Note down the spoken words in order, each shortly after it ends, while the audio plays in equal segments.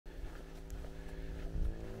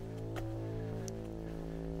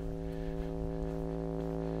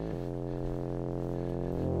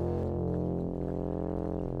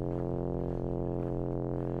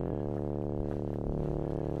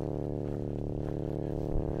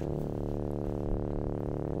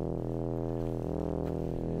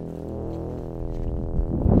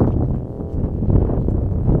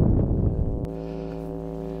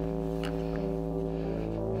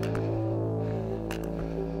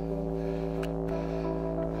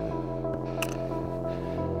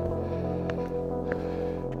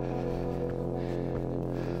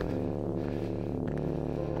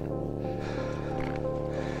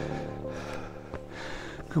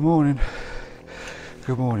Good morning.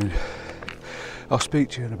 Good morning. I'll speak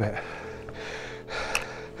to you in a bit.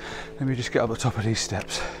 Let me just get up the top of these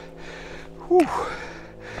steps. Whew.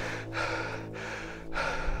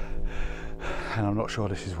 And I'm not sure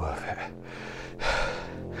this is worth it.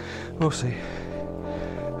 We'll see.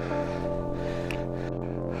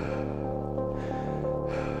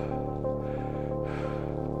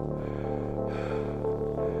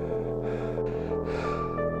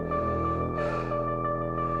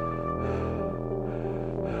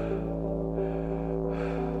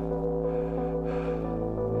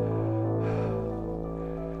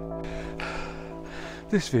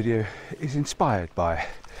 This video is inspired by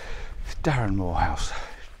Darren Morehouse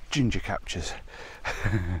ginger captures.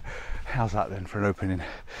 How's that then for an opening?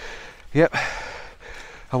 Yep,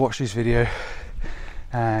 I watched his video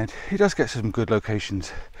and he does get some good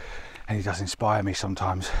locations and he does inspire me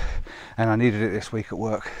sometimes, and I needed it this week at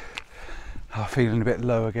work. I'm feeling a bit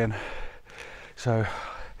low again, so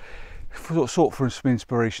I sought for some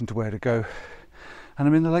inspiration to where to go, and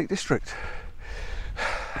I'm in the Lake District,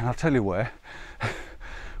 and I'll tell you where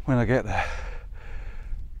when I get there.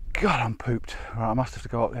 God, I'm pooped. Right, I must have to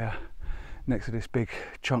go up there next to this big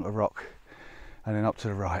chunk of rock and then up to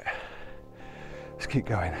the right. Let's keep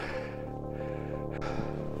going.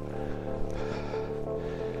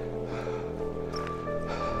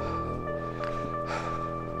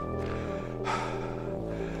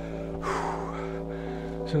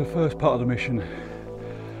 So the first part of the mission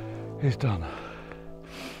is done.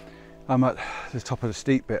 I'm at the top of the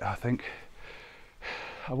steep bit, I think.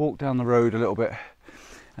 I walked down the road a little bit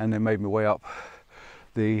and then made my way up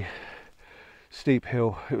the steep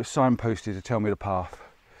hill. It was signposted to tell me the path,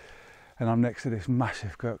 and I'm next to this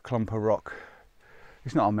massive clump of rock.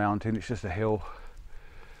 It's not a mountain, it's just a hill,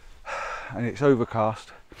 and it's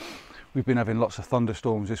overcast. We've been having lots of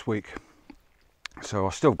thunderstorms this week, so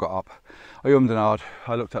I still got up. I ummed and ahed.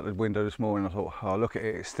 I looked out the window this morning, I thought, oh look at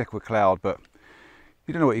it, it's thick with cloud, but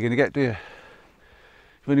you don't know what you're going to get, do you?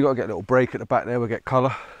 You've only got to get a little break at the back there, we'll get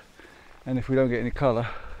colour, and if we don't get any colour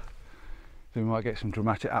then we might get some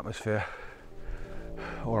dramatic atmosphere,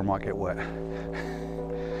 or I might get wet.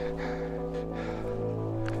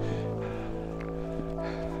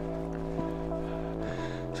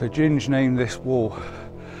 So Ginge named this wall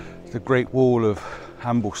the Great Wall of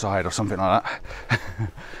Ambleside or something like that.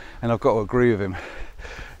 And I've got to agree with him,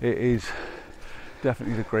 it is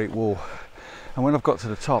definitely the Great Wall. And when I've got to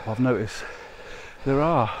the top, I've noticed there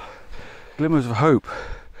are glimmers of hope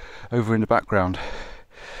over in the background.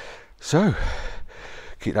 So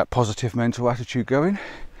keep that positive mental attitude going.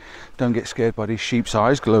 Don't get scared by these sheep's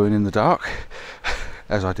eyes glowing in the dark,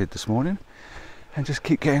 as I did this morning, and just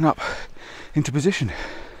keep getting up into position.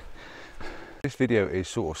 This video is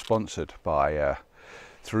sort of sponsored by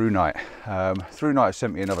Thrunite. Thrunite has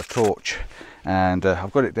sent me another torch, and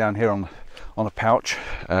I've got it down here on a pouch.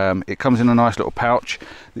 It comes in a nice little pouch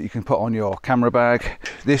that you can put on your camera bag.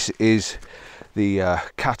 This is the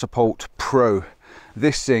Catapult Pro.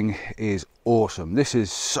 This thing is awesome. This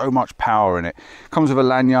is so much power in it. Comes with a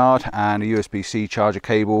lanyard and a USB-C charger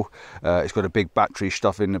cable. It's got a big battery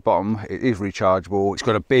stuff in the bottom. It is rechargeable. It's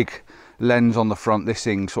got a big lens on the front. This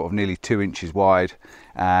thing's sort of nearly 2 inches wide,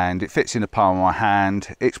 and it fits in the palm of my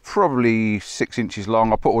hand. It's probably 6 inches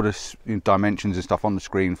long. I'll put all the dimensions and stuff on the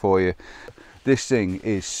screen for you. This thing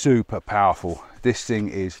is super powerful. This thing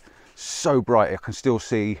is so bright, I can still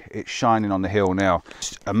see it shining on the hill now.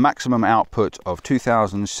 It's a maximum output of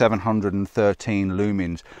 2,713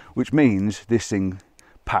 lumens, which means this thing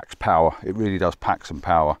packs power. It really does pack some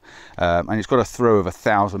power. And it's got a throw of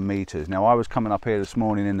 1,000 meters. Now, I was coming up here this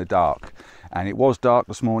morning in the dark, and it was dark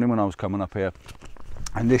this morning when I was coming up here,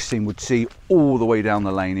 and this thing would see all the way down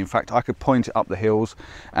the lane. In fact, I could point it up the hills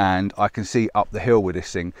and I can see up the hill with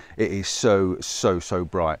this thing. It is so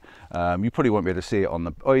bright. You probably won't be able to see it on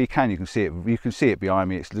the, oh, you can see it behind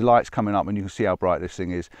me. It's the lights coming up and you can see how bright this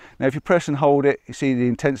thing is. Now if you press and hold it, you see the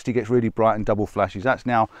intensity gets really bright and double flashes. That's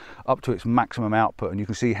now up to its maximum output, and you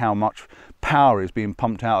can see how much power is being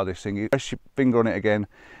pumped out of this thing. You press your finger on it again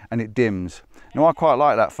and it dims. Now I quite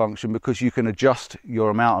like that function because you can adjust your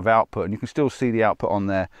amount of output, and you can still see the output on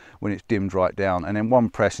there when it's dimmed right down, and then one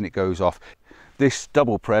press and it goes off. This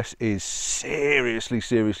double press is seriously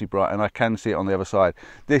bright, and I can see it on the other side.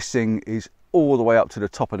 This thing is all the way up to the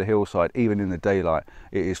top of the hillside, even in the daylight.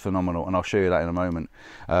 It is phenomenal, and I'll show you that in a moment.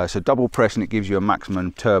 So double press and it gives you a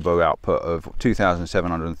maximum turbo output of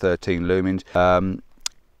 2,713 lumens.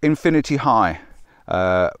 Infinity high,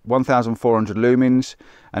 1,400 lumens,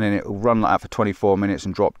 and then it will run like that for 24 minutes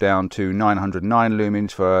and drop down to 909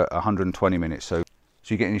 lumens for 120 minutes. So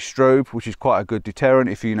So you're getting your strobe, which is quite a good deterrent.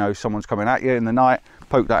 If you know someone's coming at you in the night,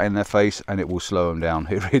 poke that in their face and it will slow them down.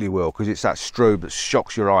 It really will, because it's that strobe that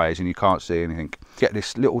shocks your eyes and you can't see anything. Get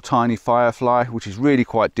this little tiny firefly, which is really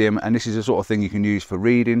quite dim, and this is the sort of thing you can use for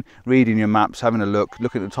reading your maps, having a look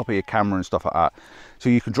at the top of your camera and stuff like that. So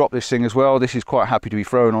you can drop this thing as well. This is quite happy to be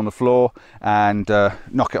thrown on the floor and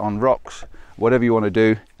knock it on rocks, whatever you want to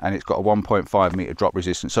do, and it's got a 1.5 meter drop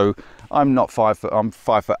resistance. So I'm not 5 foot, I'm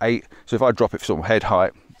 5'8", so if I drop it sort of head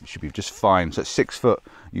height, it should be just fine. So at 6 foot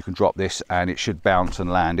you can drop this and it should bounce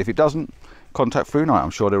and land. If it doesn't, contact Thrunite, I'm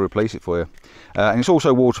sure they'll replace it for you. And it's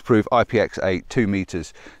also waterproof, IPX8, 2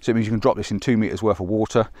 meters, so it means you can drop this in 2 meters worth of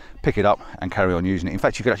water, pick it up and carry on using it. In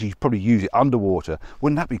fact, you could actually probably use it underwater.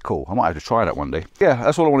 Wouldn't that be cool? I might have to try that one day. Yeah,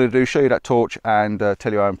 that's all I wanted to do, show you that torch and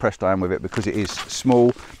tell you how impressed I am with it, because it is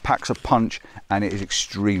small, packs a punch, and it is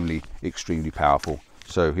extremely powerful.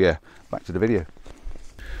 So yeah, back to the video.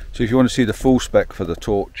 So if you want to see the full spec for the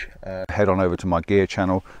torch, head on over to my gear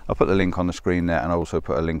channel. I'll put the link on the screen there, and I'll also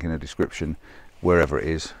put a link in the description, wherever it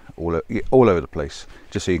is, all over the place,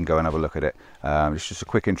 just so you can go and have a look at it. It's just a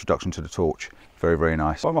quick introduction to the torch. Very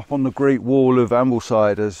nice. I'm up on the Great Wall of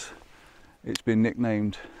Ambleside, as it's been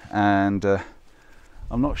nicknamed, and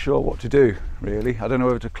I'm not sure what to do really. I don't know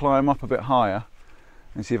whether to climb up a bit higher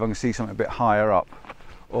and see if I can see something a bit higher up,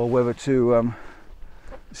 or whether to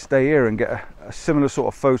stay here and get a similar sort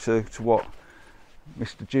of photo to what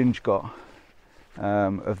Mr. Ginge got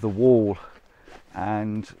of the wall.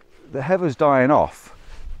 And the heather's dying off,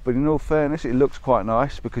 but in all fairness it looks quite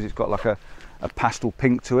nice because it's got like a pastel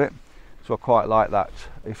pink to it, so I quite like that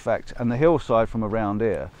effect. And the hillside from around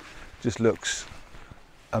here just looks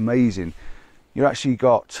amazing. You actually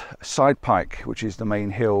got Side Pike, which is the main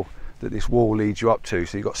hill that this wall leads you up to.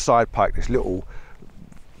 So you've got Side Pike, this little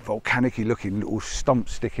volcanic-y looking little stump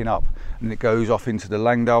sticking up, and it goes off into the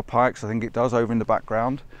Langdale Pikes, I think it does, over in the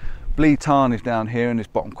background. Bleed Tarn is down here in this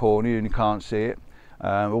bottom corner and you can't see it.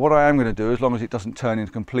 But what I am going to do, as long as it doesn't turn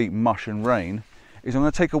into complete mush and rain, is I'm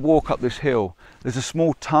going to take a walk up this hill. There's a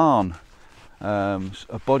small tarn,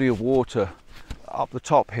 a body of water up the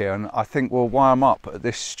top here, and I think, well, while I'm up at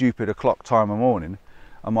this stupid o'clock time of morning,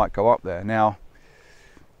 I might go up there. Now,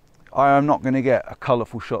 I am not going to get a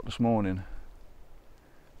colourful shot this morning,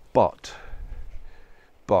 but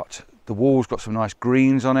the wall's got some nice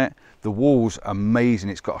greens on it. The wall's amazing.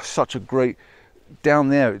 It's got such a great, down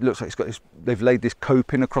there it looks like it's got this, they've laid this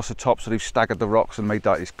coping across the top, so they've staggered the rocks and made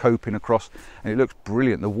like this coping across, and it looks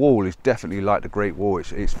brilliant. The wall is definitely like the Great Wall.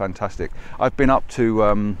 It's fantastic. I've been up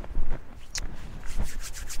to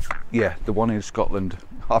yeah, the one in Scotland,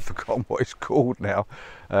 I've forgotten what it's called now,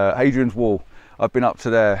 Hadrian's Wall. I've been up to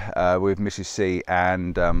there with Mrs. C,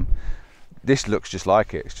 and this looks just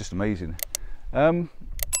like it. It's just amazing.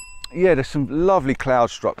 Yeah, there's some lovely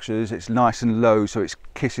cloud structures. It's nice and low, so it's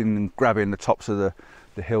kissing and grabbing the tops of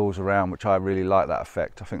the hills around, which I really like that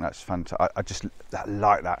effect. I think that's fantastic. I just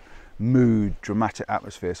like that mood, dramatic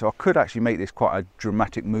atmosphere. So I could actually make this quite a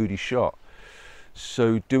dramatic, moody shot.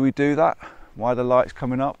 So do we do that? Why are the lights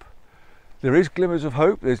coming up? There is glimmers of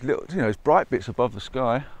hope. There's little, you know, there's bright bits above the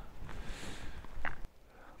sky.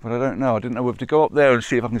 But I don't know. I didn't know whether to go up there and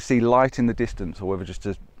see if I can see light in the distance, or whether just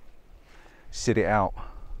to sit it out.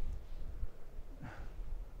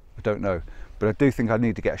 I don't know, but I do think I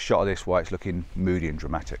need to get a shot of this while it's looking moody and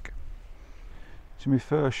dramatic. So my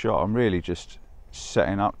first shot, I'm really just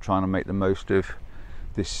setting up, trying to make the most of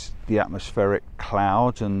the atmospheric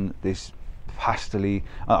clouds and this pastely.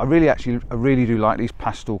 I really do like these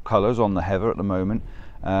pastel colours on the heather at the moment.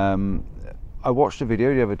 I watched a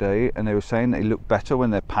video the other day and they were saying they look better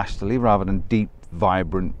when they're pastely rather than deep,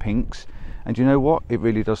 vibrant pinks. And you know what? It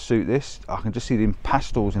really does suit this. I can just see the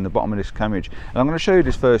pastels in the bottom of this image. And I'm going to show you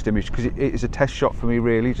this first image because it is a test shot for me,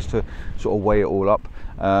 really, just to sort of weigh it all up.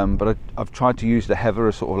 But I've tried to use the heather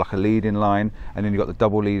as sort of like a leading line, and then you've got the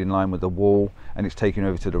double leading line with the wall, and it's taken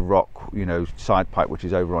over to the rock, you know, Side Pipe, which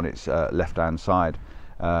is over on its left-hand side.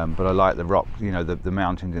 But I like the rock, you know, the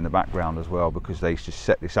mountains in the background as well, because they just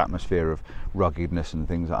set this atmosphere of ruggedness and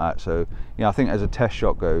things like that. So, yeah, I think as a test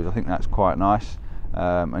shot goes, I think that's quite nice.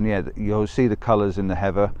 And yeah, you'll see the colours in the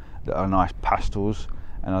heather that are nice pastels,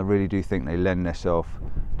 and I really do think they lend themselves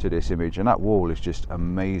to this image. And that wall is just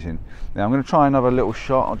amazing. Now I'm going to try another little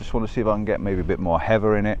shot. I just want to see if I can get maybe a bit more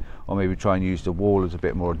heather in it, or maybe try and use the wall as a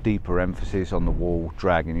bit more deeper emphasis on the wall,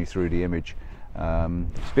 dragging you through the image. It's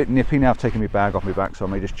a bit nippy now. I've taken my bag off my back, so I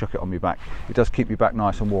may just chuck it on my back. It does keep your back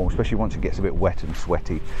nice and warm, especially once it gets a bit wet and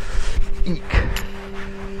sweaty. Eek.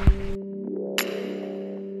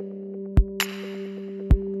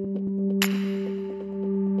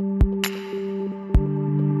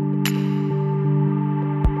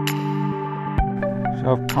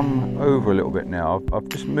 So I've come over a little bit now. I've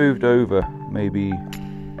just moved over maybe,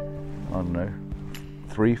 I don't know,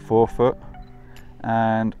 3-4 foot,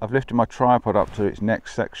 and I've lifted my tripod up to its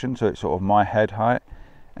next section, so it's sort of my head height,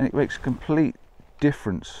 and it makes a complete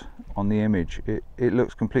difference on the image. It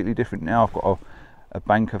looks completely different now. I've got a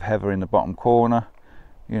bank of heather in the bottom corner,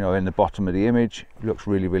 you know, in the bottom of the image. It looks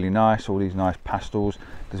really, really nice. All these nice pastels.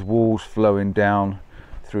 There's walls flowing down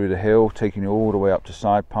through the hill, taking you all the way up to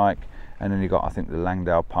Side Pike, and then you got, I think, the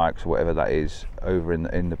Langdale Pikes or whatever that is over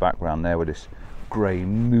in the background there, with this grey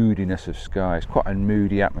moodiness of sky. It's quite a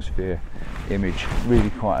moody atmosphere image.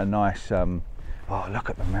 Really quite a nice. Oh,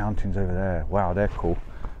 look at the mountains over there. Wow, they're cool.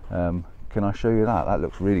 Can I show you that? That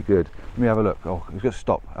looks really good. Let me have a look. Oh, we've got to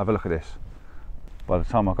stop. Have a look at this. By the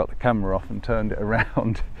time I got the camera off and turned it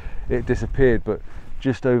around, it disappeared. But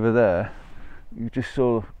just over there, you just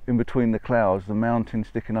saw in between the clouds, the mountain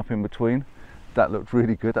sticking up in between. That looked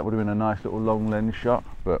really good. That would have been a nice little long lens shot,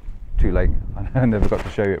 but too late. I never got to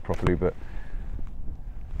show you it properly, but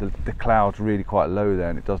the cloud's really quite low there,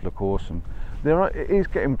 and it does look awesome. It is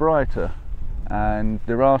getting brighter, and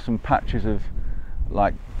there are some patches of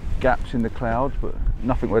like gaps in the clouds, but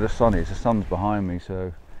nothing where the sun is. The sun's behind me,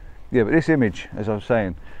 so yeah. But this image, as I was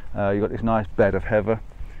saying, you've got this nice bed of heather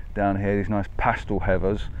down here, these nice pastel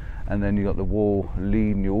heathers, and then you got the wall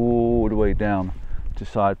leading you all the way down to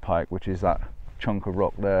Side Pike, which is that chunk of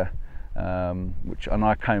rock there, and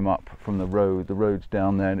I came up from the road's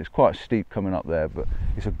down there, and it's quite steep coming up there, but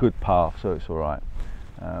it's a good path, so it's all right.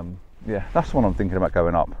 Yeah, that's the one I'm thinking about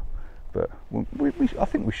going up, but I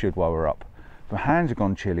think we should while we're up. My hands have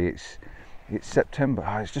gone chilly. It's September.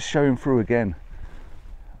 It's just showing through again.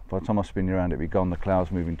 By the time I spin you around, it'll be gone. The clouds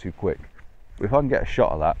moving too quick. But if I can get a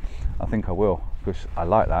shot of that, I think I will, because I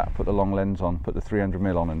like that. Put the long lens on, put the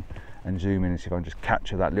 300mm on, and zoom in and see if I can just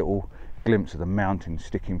capture that little glimpse of the mountain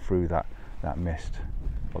sticking through that mist,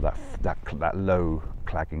 or that low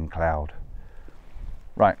clagging cloud.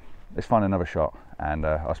 Right, let's find another shot, and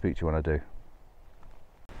I'll speak to you when I do.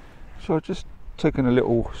 So I've just taken a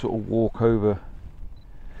little sort of walk over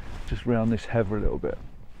just round this heather a little bit,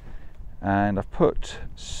 and I've put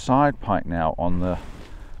Side Pike now on the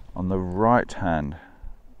right hand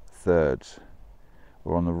thirds,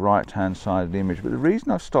 or on the right hand side of the image. But the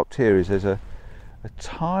reason I've stopped here is there's a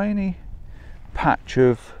tiny patch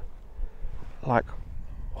of like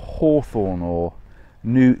hawthorn, or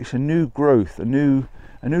it's a new growth, a new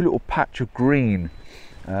little patch of green,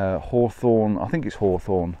 hawthorn. I think it's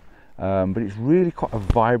hawthorn, but it's really quite a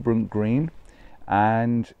vibrant green,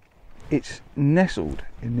 and it's nestled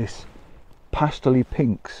in this pastely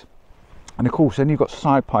pinks. And of course, then you've got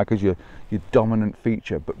Side Pike as your dominant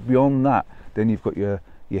feature, but beyond that, then you've got your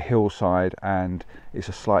hillside, and it's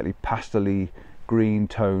a slightly pastely green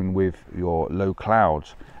tone with your low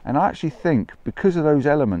clouds. And I actually think, because of those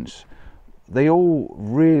elements, they all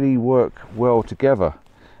really work well together.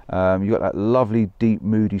 You've got that lovely deep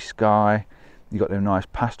moody sky, you've got them nice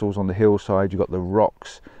pastels on the hillside, you've got the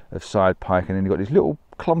rocks of Side Pike, and then you've got this little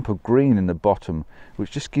clump of green in the bottom,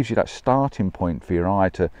 which just gives you that starting point for your eye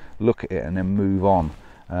to look at it and then move on.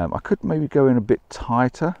 I could maybe go in a bit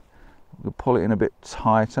tighter, pull it in a bit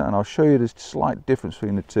tighter, and I'll show you the slight difference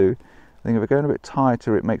between the two. I think if I go in a bit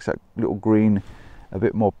tighter, it makes that little green a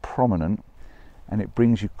bit more prominent, and it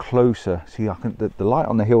brings you closer. See, the light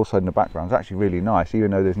on the hillside in the background is actually really nice,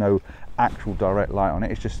 even though there's no actual direct light on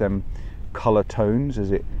it. It's just them colour tones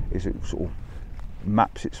as it sort of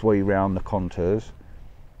maps its way around the contours.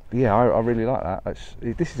 But yeah, I really like that.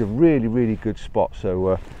 This is a really, really good spot.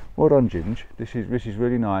 So well done, Ginge. This is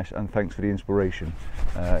really nice, and thanks for the inspiration.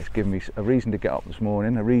 It's given me a reason to get up this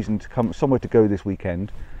morning, a reason to come somewhere to go this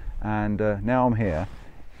weekend, and now I'm here.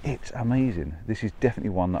 It's amazing. This is definitely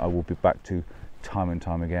one that I will be back to time and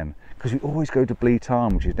time again, because we always go to Bleed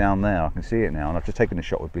Tarn, which is down there. I can see it now, and I've just taken a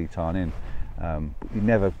shot with Bleed Tarn in. But you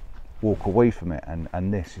never walk away from it,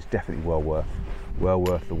 and this is definitely well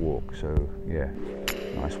worth the walk. So yeah,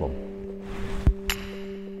 nice one.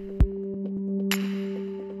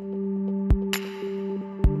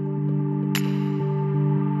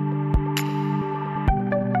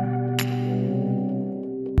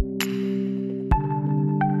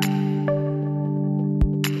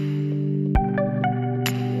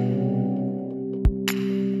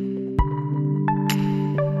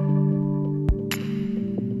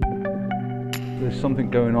 There's something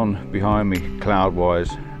going on behind me cloud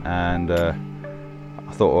wise, and I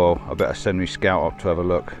thought, well, I better send my scout up to have a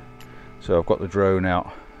look. So I've got the drone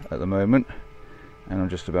out at the moment, and I'm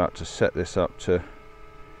just about to set this up to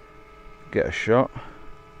get a shot,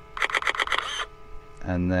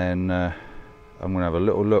 and then I'm going to have a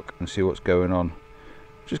little look and see what's going on.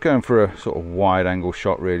 just going for a sort of wide angle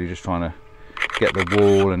shot, really, just trying to get the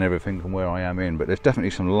wall and everything from where I am in. But there's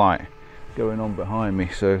definitely some light going on behind me,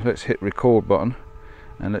 so let's hit record button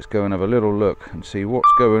and let's go and have a little look and see what's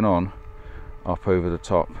going on up over the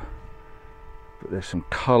top. But there's some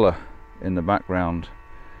colour in the background,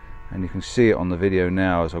 and you can see it on the video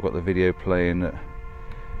now as I've got the video playing. That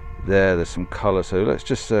there's some colour, so let's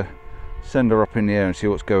just send her up in the air and see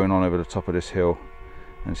what's going on over the top of this hill,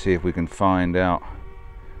 and see if we can find out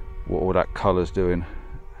what all that colour's doing.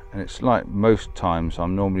 And it's like most times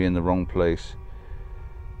I'm normally in the wrong place,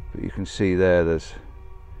 but you can see there's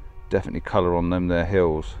definitely colour on them there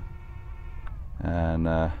hills, and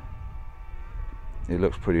it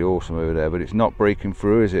looks pretty awesome over there. But it's not breaking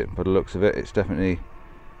through, is it? By the looks of it, it's definitely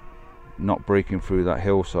not breaking through that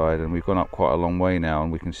hillside, and we've gone up quite a long way now,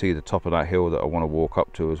 and we can see the top of that hill that I want to walk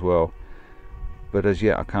up to as well. But as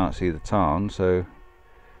yet I can't see the tarn, so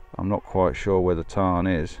I'm not quite sure where the tarn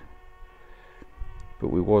is. But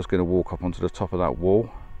we was going to walk up onto the top of that wall,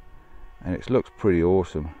 and it looks pretty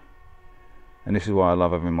awesome. And this is why I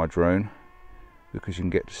love having my drone, because you can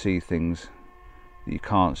get to see things that you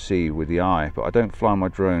can't see with the eye. But I don't fly my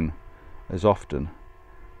drone as often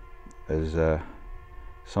as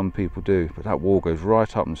some people do. But that wall goes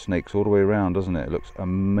right up and snakes all the way around, doesn't it? It looks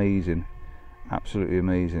amazing, absolutely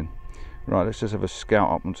amazing. Right, let's just have a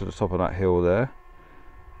scout up onto the top of that hill there,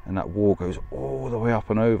 and that wall goes all the way up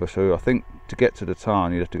and over. So I think to get to the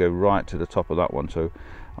tarn, you'd have to go right to the top of that one. So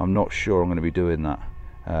I'm not sure I'm going to be doing that,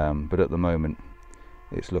 but at the moment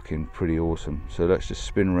it's looking pretty awesome. So let's just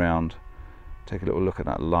spin round, take a little look at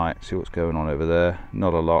that light, see what's going on over there.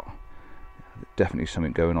 Not a lot, definitely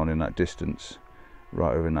something going on in that distance,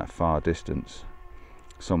 right over in that far distance.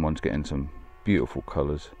 Someone's getting some beautiful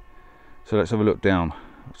colours. So let's have a look down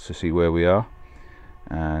to see where we are,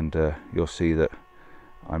 and you'll see that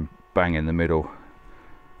I'm bang in the middle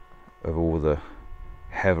of all the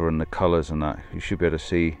heather and the colours and that. You should be able to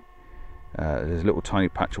see there's a little tiny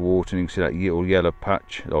patch of water, and you can see that little yellow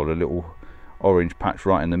patch, or the little orange patch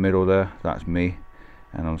right in the middle there. That's me,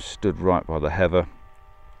 and I'm stood right by the heather,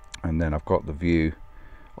 and then I've got the view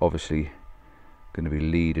obviously going to be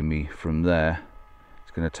leading me from there.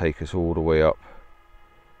 It's going to take us all the way up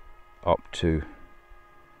to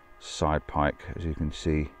Side Pike, as you can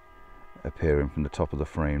see appearing from the top of the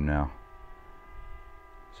frame now.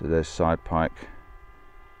 So there's Side Pike,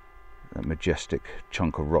 that majestic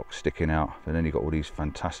chunk of rock sticking out, and then you've got all these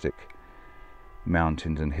fantastic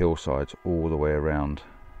mountains and hillsides all the way around.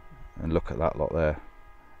 And look at that lot there,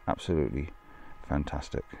 absolutely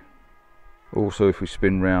fantastic. Also, if we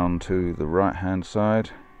spin round to the right hand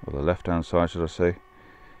side, or the left hand side should I say,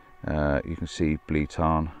 you can see Blee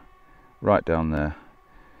Tarn right down there.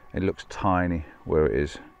 It looks tiny where it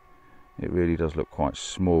is. It really does look quite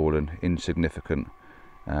small and insignificant,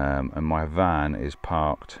 and my van is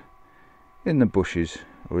parked in the bushes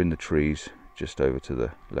or in the trees just over to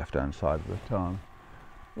the left hand side of the tarn.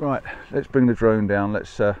 Right, let's bring the drone down, let's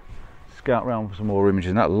scout around for some more images.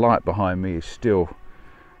 And that light behind me is still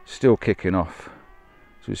kicking off,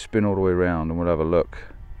 so we spin all the way around and we'll have a look.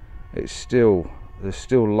 There's still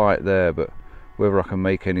light there, but whether I can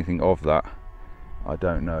make anything of that, I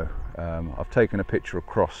don't know. I've taken a picture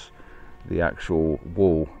across the actual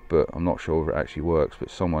wall, but I'm not sure if it actually works.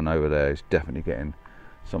 But someone over there is definitely getting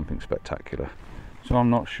something spectacular. So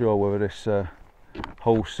I'm not sure whether this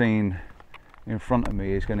whole scene in front of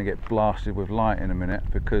me is going to get blasted with light in a minute,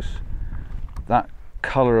 because that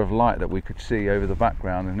colour of light that we could see over the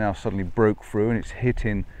background has now suddenly broke through, and it's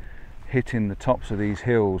hitting the tops of these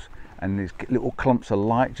hills, and these little clumps of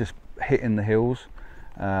light just hitting the hills,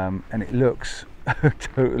 and it looks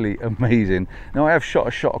totally amazing. Now I have shot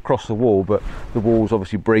a shot across the wall, but the wall's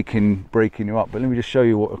obviously breaking you up. But let me just show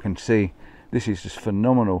you what I can see. This is just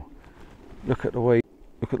phenomenal. Look at the way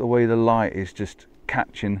the light is just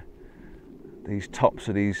catching these tops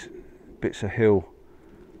of these bits of hill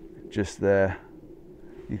just there.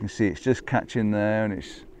 You can see it's just catching there, and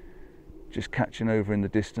it's just catching over in the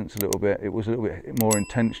distance a little bit. It was a little bit more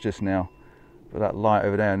intense just now, but that light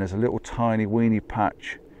over there, and there's a little tiny weeny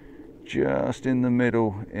patch just in the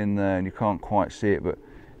middle in there, and you can't quite see it. But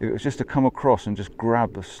if it was just to come across and just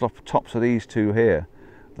grab the tops of these two here,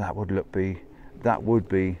 that would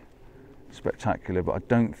be spectacular. But I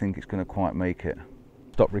don't think it's going to quite make it.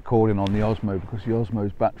 Stop recording on the Osmo because the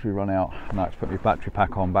Osmo's battery run out. Now it's put my battery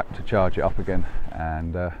pack on back to charge it up again.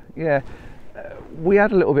 And yeah, we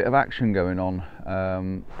had a little bit of action going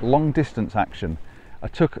on, long distance action.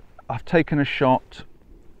 I've taken a shot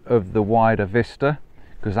of the wider vista,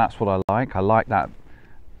 because that's what I like. I like that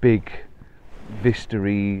big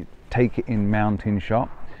vista-y, take it in mountain shot.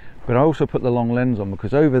 But I also put the long lens on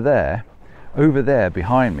because over there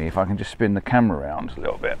behind me, if I can just spin the camera around a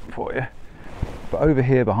little bit for you, but over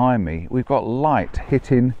here behind me we've got light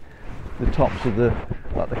hitting the tops of the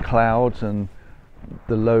clouds and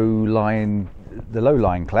the low-lying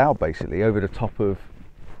cloud basically over the top of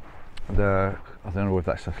the, I don't know if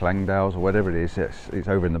that's the Slangdales or whatever it is. It's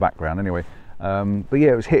over in the background anyway. But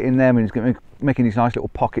yeah, it was hitting them and it's making these nice little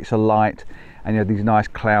pockets of light, and you have these nice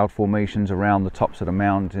cloud formations around the tops of the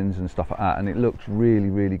mountains and stuff like that, and it looks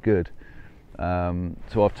really, really good.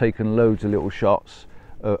 So I've taken loads of little shots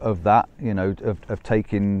of that, you know, of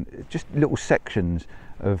taking just little sections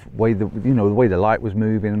of the way the light was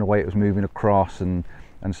moving and the way it was moving across and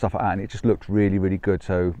stuff like that, and it just looked really, really good.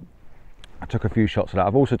 So I took a few shots of that.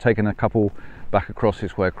 I've also taken a couple back across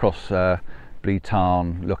this way, across Bleed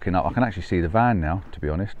Tarn, looking up. I can actually see the van now, to be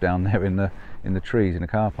honest, down there in the trees in the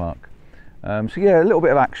car park. So yeah, a little bit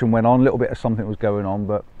of action went on, a little bit of something was going on,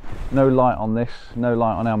 but no light on this, no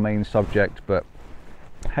light on our main subject. But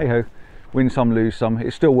hey ho, win some, lose some.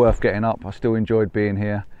 It's still worth getting up. I still enjoyed being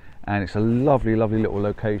here, and it's a lovely, lovely little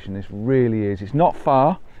location. This really is. It's not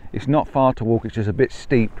far. It's not far to walk. It's just a bit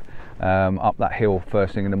steep up that hill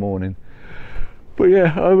first thing in the morning. But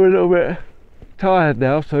yeah, I'm a little bit tired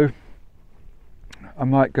now, so I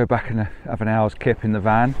might go back and have an hour's kip in the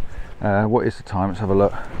van. What is the time? Let's have a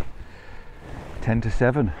look. 10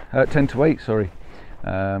 to 8, sorry.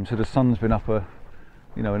 So the sun's been up an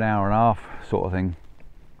hour and a half sort of thing.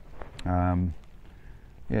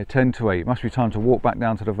 Yeah, 10 to 8. Must be time to walk back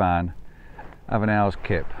down to the van, have an hour's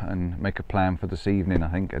kip and make a plan for this evening, I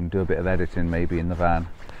think, and do a bit of editing maybe in the van.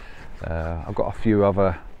 I've got a few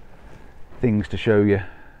other things to show you.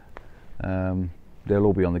 They'll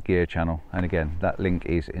all be on the gear channel, and again, that link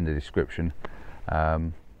is in the description.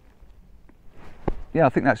 Yeah, I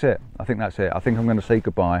think that's it. I think I'm going to say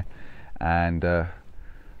goodbye, and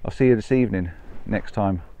I'll see you this evening, next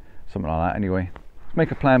time, something like that. Anyway, let's make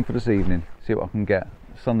a plan for this evening, see what I can get.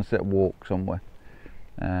 Sunset walk somewhere,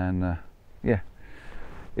 and yeah,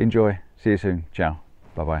 enjoy. See you soon. Ciao.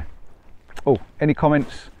 Bye bye. Oh, any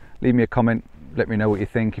comments? Leave me a comment. Let me know what you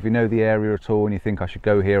think. If you know the area at all and you think I should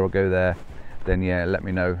go here or go there, then yeah, let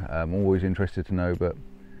me know. I'm always interested to know. But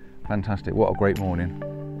fantastic. What a great morning.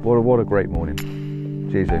 What a great morning.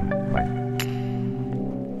 See you soon. Bye.